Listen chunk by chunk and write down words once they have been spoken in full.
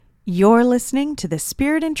You're listening to the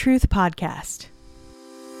Spirit and Truth Podcast.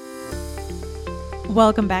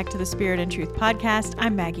 Welcome back to the Spirit and Truth Podcast.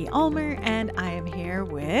 I'm Maggie Ulmer, and I am here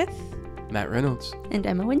with Matt Reynolds and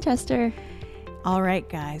Emma Winchester. All right,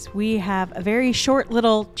 guys, we have a very short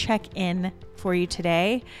little check-in for you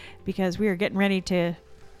today because we are getting ready to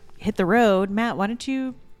hit the road. Matt, why don't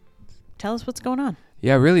you tell us what's going on?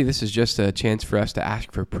 Yeah, really, this is just a chance for us to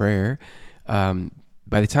ask for prayer.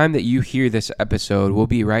 By the time that you hear this episode, we'll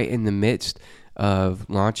be right in the midst of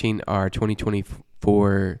launching our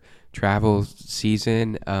 2024 travel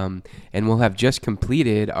season, and we'll have just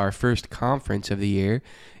completed our first conference of the year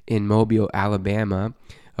in Mobile, Alabama.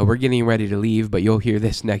 We're getting ready to leave, but you'll hear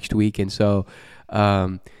this next week, and so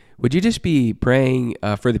would you just be praying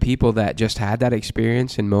for the people that just had that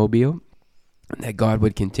experience in Mobile, that God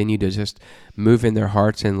would continue to just move in their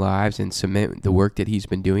hearts and lives and cement the work that he's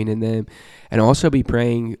been doing in them. And also be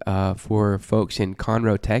praying for folks in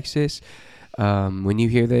Conroe, Texas. When you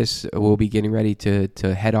hear this, we'll be getting ready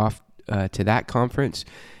to head off to that conference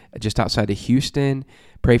just outside of Houston.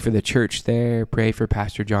 Pray for the church there. Pray for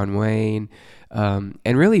Pastor John Wayne. And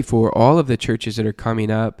really for all of the churches that are coming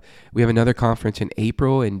up. We have another conference in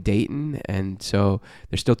April in Dayton. And so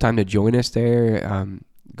there's still time to join us there.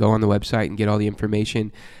 Go on the website and get all the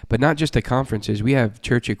information. But not just the conferences. We have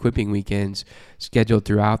church equipping weekends scheduled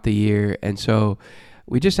throughout the year. And so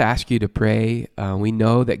we just ask you to pray. We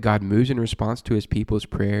know that God moves in response to his people's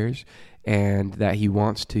prayers and that he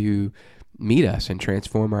wants to meet us and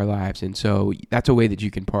transform our lives. And so that's a way that you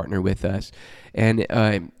can partner with us. And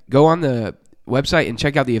go on the website and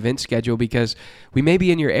check out the event schedule because we may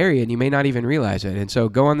be in your area and you may not even realize it. And so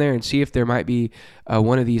go on there and see if there might be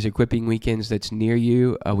one of these equipping weekends that's near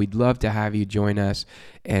you. We'd love to have you join us.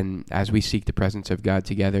 And as we seek the presence of God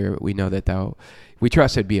together, we know that we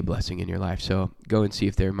trust it'd be a blessing in your life. So go and see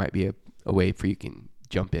if there might be a way for you can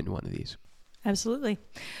jump into one of these. Absolutely.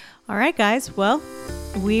 All right, guys. Well,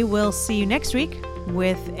 we will see you next week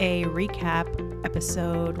with a recap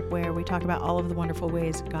episode where we talk about all of the wonderful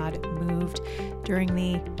ways God moved during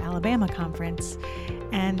the Alabama conference.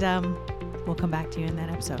 And we'll come back to you in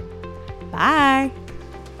that episode. Bye.